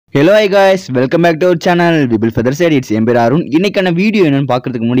Hello hi guys, welcome back to our channel. We will further say it's Arun. இன்னைக்கான video என்னன்னு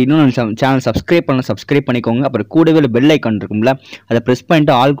பார்க்கிறதுக்கு முன்னாடி இன்னும் சேனல் சப்ஸ்கிரைப் பண்ணிக்கோங்க. அப்புறம் கூடவே பெல் ஐகான் இருக்கும்ல, அதை பிரஸ்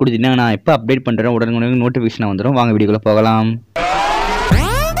பண்ணிட்டு ஆல் கொடுத்தீங்கன்னா நான் எப்போ அப்டேட் பண்றேன் உடனே நோட்டிஃபிகேஷன் வந்துடும். வாங்க வீடியோக்குள்ள போகலாம்.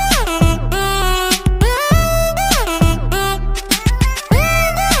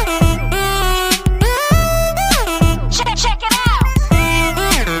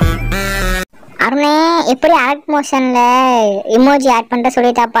 அருணே எப்படி அலர்ட் மோஷன்ல இமோஜி ஆட் பண்ண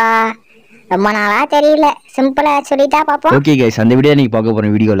சொல்லிட்டாப்பா, ரொம்ப நாளா தெரியல, சிம்பிளா சொல்லிட்டா பாப்போம். ஓகே கைஸ், அந்த வீடியோ நீங்க பார்க்க போற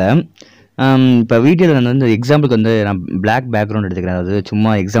வீடியோல இப்போ வீடியோவில் நான் வந்து எக்ஸாம்பிளுக்கு வந்து நான் பிளாக் பேக்ரவுண்ட் எடுத்துக்கிறேன். அதாவது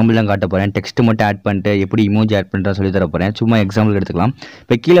சும்மா எக்ஸாம்பிள் தான் காட்ட போகிறேன். டெக்ஸ்ட் மட்டும் ஆட் பண்ணிட்டு எப்படி இமோஜி ஆட் பண்ணுறேன் சொல்லி தர போகிறேன். சும்மா எக்ஸாம்பிள் எடுத்துக்கலாம்.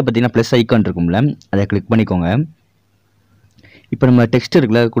 இப்போ கீழே பார்த்தீங்கன்னா ப்ளஸ் ஐக்கான் இருக்கும்ல, அதை கிளிக் பண்ணிக்கோங்க. இப்போ நம்ம டெக்ஸ்ட்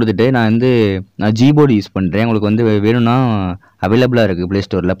இருக்குல்ல கொடுத்துட்டு நான் ஜிபோர்டு யூஸ் பண்ணுறேன். உங்களுக்கு வந்து வேணும்னா அவைலபிளாக இருக்குது ப்ளே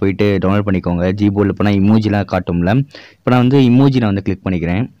ஸ்டோரில், போயிட்டு டவுன்லோட் பண்ணிக்கோங்க. ஜிபோர்டில் போனால் இமோஜிலாம் காட்டும்ல. இப்போ நான் வந்து இமோஜி நான் கிளிக்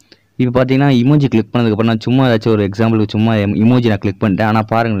பண்ணிக்கிறேன். இப்போ பார்த்தீங்கன்னா இமோஜி கிளிக் பண்ணதுக்கப்புறம் நான் சும்மா ஏதாச்சும் ஒரு எக்ஸாம்பிளுக்கு சும்மா இமோஜி நான் கிளிக் பண்ணிட்டேன். ஆனால்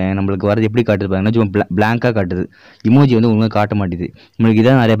பாருங்களேன், நம்மளுக்கு வரது எப்படி காட்டுது பாருங்கன்னா, சும்மா பிளாங்காக காட்டுது. இமோஜி வந்து ஒழுங்காக காட்ட மாட்டேது. நம்மளுக்கு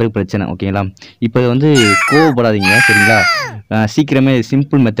இதான் நிறைய பேருக்கு பிரச்சனை. ஓகேங்களா, இப்போ வந்து கோவப்படாதீங்க சரிங்களா. சீக்கிரமே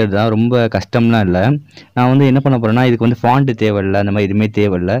சிம்பிள் மெத்தட் தான், ரொம்ப கஷ்டம்லாம் இல்லை. நான் வந்து என்ன பண்ண போகிறேன்னா, இதுக்கு வந்து ஃபாண்ட்டு தேவையில்லை, அந்த மாதிரி எதுவுமே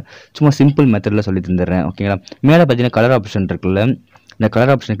தேவையில்லை. சும்மா சிம்பிள் மெத்தடில் சொல்லி தந்துடுறேன். ஓகேங்களா, மேலே பார்த்தீங்கன்னா கலர் ஆப்ஷன் இருக்குல்ல, இந்த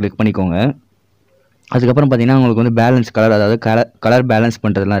கலர் ஆப்ஷனை கிளிக் பண்ணிக்கோங்க. அதுக்கப்புறம் பார்த்தீங்கன்னா உங்களுக்கு வந்து பேலன்ஸ் கலர், அதாவது கலர் பேலன்ஸ்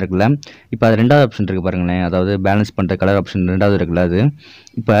பண்ணுறதுலாம் இருக்குல்ல. இப்போ அது ரெண்டாவது ஆப்ஷன் இருக்குது பாருங்களேன், அதாவது பேலன்ஸ் பண்ணுற கலர் ஆப்ஷன் ரெண்டாவது இருக்குல்ல. அது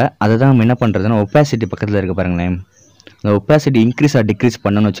இப்போ அதை தான் நம்ம என்ன பண்ணுறதுன்னா, ஒப்பாசிட்டி பக்கத்தில் இருக்க பாருங்களேன், அந்த ஒப்பாசிட்டி இன்க்ரீஸ் ஆர் டிக்ரீஸ்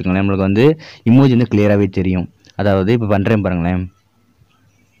பண்ணணும்னு வச்சுக்கோங்களேன், நம்மளுக்கு வந்து இமோஜி வந்து கிளியராகவே தெரியும். அதாவது இப்போ பண்ணுறேன் பாருங்களேன்,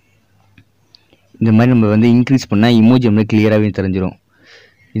 இந்த மாதிரி நம்ம வந்து இன்க்ரீஸ் பண்ணால் இமோஜி வந்து கிளியராகவே தெரிஞ்சிடும்.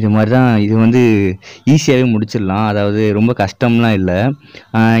 இது மாதிரி தான், இது வந்து ஈஸியாகவே முடிச்சிடலாம். அதாவது ரொம்ப கஷ்டம்லாம் இல்லை.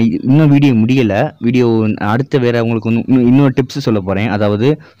 இன்னும் வீடியோ முடியலை. வீடியோ அடுத்த வேறு உங்களுக்கு இன்னொரு டிப்ஸ் சொல்ல போகிறேன். அதாவது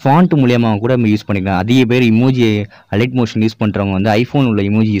ஃபாண்ட் மூலியமாக கூட நம்ம யூஸ் பண்ணிக்கலாம். அதிக பேர் இமோஜி அலைட் மோஷன் யூஸ் பண்ணுறவங்க வந்து ஐஃபோன் உள்ள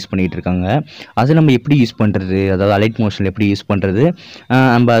இமோஜி யூஸ் பண்ணிகிட்டு இருக்காங்க. அது நம்ம எப்படி யூஸ் பண்ணுறது, அதாவது அலைட் மோஷனில் எப்படி யூஸ் பண்ணுறது,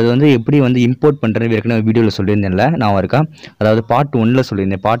 நம்ம அது வந்து எப்படி வந்து இம்போர்ட் பண்ணுறது ஏற்கனவே வீடியோவில் சொல்லியிருந்தேன்ல நான் இருக்கா. அதாவது பார்ட் 1ல்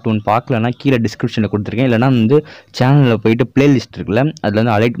சொல்லியிருந்தேன். பார்ட் 1 பார்க்கலன்னா கீழே டிஸ்கிரிப்ஷனில் கொடுத்துருக்கேன். இல்லைனா வந்து சேனலில் போயிட்டு பிளேலிஸ்ட் இருக்குல்ல, அதில்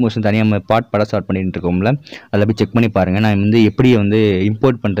வந்து அலைட் மோஷன் தனியாக நம்ம பாட ஸ்டார்ட் பண்ணிட்டு இருக்கோம்ல, அதில் போய் செக் பண்ணி பாருங்கள். நான் வந்து எப்படி வந்து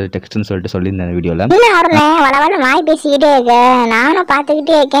இம்போர்ட் பண்ணுறது டெக்ஸ்ட்னு சொல்லிட்டு சொல்லியிருந்தேன் வீடியோவில். வாய் பேசிக்கிட்டே இருக்கேன், நானும்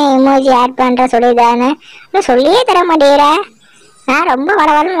பார்த்துக்கிட்டே இருக்கேன். இமோஜி ஆட் பண்ணுற சொல்லிதானே, சொல்லியே தர மாட்டேங்கிற. நான் ரொம்ப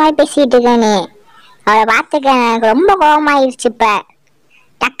வளவளன்னு வாய் பேசிக்கிட்டு இருக்கேன். நீ அவளை பார்த்துக்க, எனக்கு ரொம்ப கோபமாயிருச்சு. இப்போ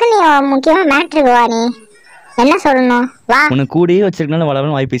டக்குன்னு முக்கியமாக மேட்ருக்கு வா, நீ என்ன சொல்லணும் வா. உனக்கு கூடயே வச்சிருக்கனால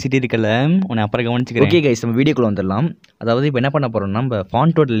வளவளன்னு வாய் பேசிகிட்டே இருக்கல, உன்னை அப்புறம் கவனிச்சுக்கிறேன். ஓகே கைஸ், நம்ம வீடியோக்குள்ள வந்துடலாம். அதாவது இப்போ என்ன பண்ண போகிறோம்னா, நம்ம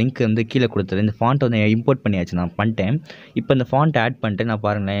ஃபாண்ட்டோட லிங்க் வந்து கீழே கொடுத்தது, இந்த ஃபாண்ட் வந்து இம்போர்ட் பண்ணியாச்சு, நான் பண்ணிட்டேன். இப்போ இந்த ஃபாண்ட் ஆட் பண்ணிட்டு நான்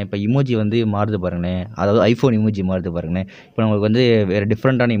பாருங்களேன், இப்போ இமோஜி வந்து மாறுது பாருங்களேன், அதாவது ஐஃபோன் இமோஜி மாறுது பாருங்களேன். இப்போ உங்களுக்கு வந்து வேறு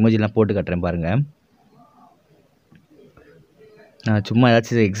டிஃப்ரெண்ட்டான இமோஜிலாம் போட்டு காட்டுறேன் பாருங்கள். நான் சும்மா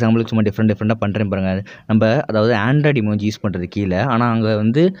ஏதாச்சும் எக்ஸாம்பிளுக்கு சும்மா டிஃப்ரெண்ட்டாக பண்ணுறேன் பாருங்கள். நம்ம அதாவது ஆண்ட்ராய்டு இமோஜி யூஸ் பண்ணுறது கீழே, ஆனால் அங்கே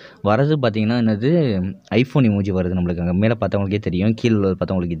வந்து வரது பார்த்திங்கன்னா என்னது ஐஃபோன் இமோஜி வருது நம்மளுக்கு. அங்கே மேலே பார்த்தவங்களுக்கே தெரியும், கீழே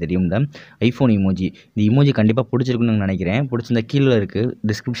பார்த்தவங்களுக்கே தெரியும். இந்த ஐஃபோன் இமோஜி, இந்த இமோஜி கண்டிப்பாக பிடிச்சிருக்குன்னு நினைக்கிறேன். பிடிச்சிருந்தா கீழே இருக்குது,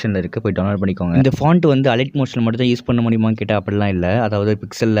 டிஸ்கிரிப்ஷனில் இருக்குது, போய் டவுன்லோட் பண்ணிக்கோங்க. இந்த ஃபாண்ட் வந்து அலைட் மோஷனில் மட்டும் தான் யூஸ் பண்ண முடியுமான்னு கேட்டால் அப்படிலாம் இல்லை. அதாவது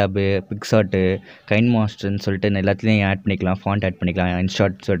பிக்சல் லேபு, பிக்சார்ட்டு, கைன் மாஸ்டர்னு சொல்லிட்டு எல்லாத்துலேயும் ஆட் பண்ணிக்கலாம், ஃபாண்ட் ஆட் பண்ணிக்கலாம்.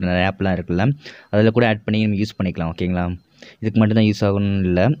 இன்ஷார்ட் சொல்லிட்டு நிறைய ஆப்லாம் இருக்குல்ல, அதில் கூட ஆட் பண்ணி நம்ம யூஸ் பண்ணிக்கலாம். ஓகேங்களா, இதுக்கு மட்டும் தான் யூஸ் ஆகணும்னு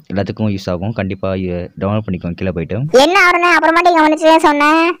இல்லை, எல்லாத்துக்கும் யூஸ் ஆகும். கண்டிப்பாக டவுன்லோட் பண்ணிக்கோங்க கீழே போயிட்டு. என்ன ஆடுனே அப்புறமாட்டி கவனிச்சு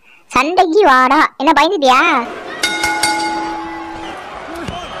சொன்னேன், சண்டைக்கு வாடா, என்ன பயந்துட்டியா?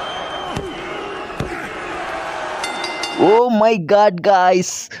 ஓ மை காட்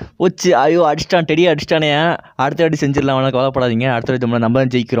காய்ஸ், வச்சு ஐயோ அடிச்சிட்டான், டெடி அடிச்சிட்டானே. அடுத்த வாட்டி செஞ்சிடலாம், அவனை கவலைப்படாதீங்க. அடுத்த வாட்டி நம்ம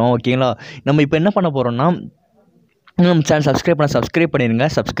தான் ஜெயிக்கிறோம். ஓகேங்களா, நம்ம இப்போ என்ன பண்ண போகிறோம்னா, நம்ம சேனல் சப்ஸ்கிரைப் பண்ணிடுங்க.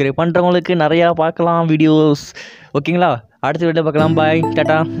 சப்ஸ்கிரைப் பண்ணுறவங்களுக்கு நிறையா பார்க்கலாம் வீடியோஸ். ஓகேங்களா, அடுத்த வீடியோ பார்க்கலாம். பாய்,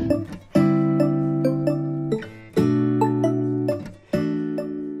 டாட்டா.